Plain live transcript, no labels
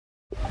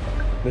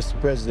Mr.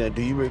 President,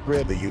 do you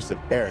regret the use of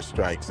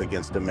airstrikes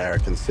against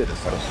American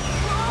citizens?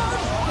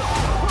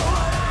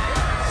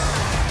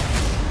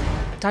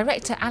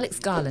 Director Alex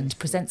Garland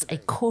presents a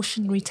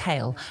cautionary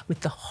tale with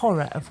the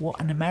horror of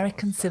what an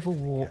American Civil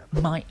War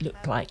might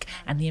look like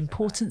and the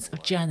importance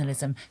of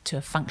journalism to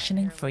a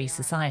functioning free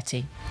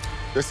society.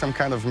 There's some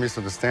kind of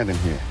misunderstanding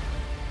here.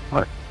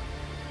 Look,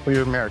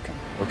 we're American,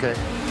 okay?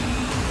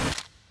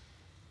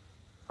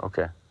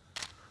 Okay.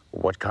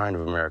 What kind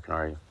of American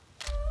are you?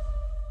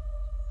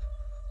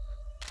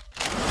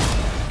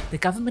 The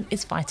government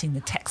is fighting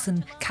the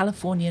Texan,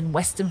 Californian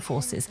Western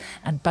forces,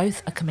 and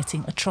both are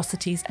committing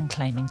atrocities and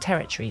claiming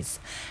territories.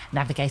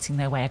 Navigating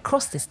their way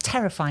across this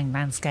terrifying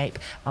landscape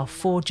are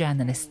four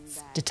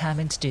journalists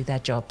determined to do their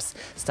jobs,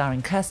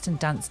 starring Kirsten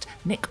Dunst,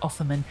 Nick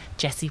Offerman,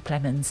 Jesse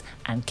Plemons,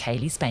 and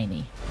Kaylee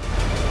Spaney.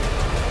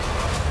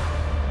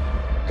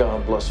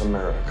 God bless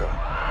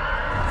America.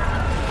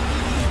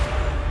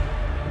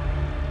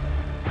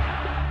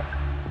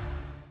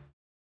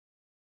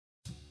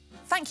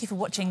 Thank you for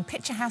watching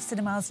Picture House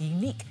Cinema's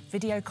unique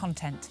video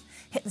content.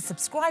 Hit the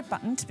subscribe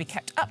button to be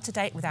kept up to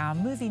date with our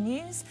movie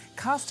news,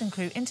 cast and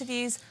crew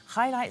interviews,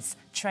 highlights,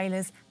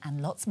 trailers,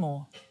 and lots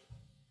more.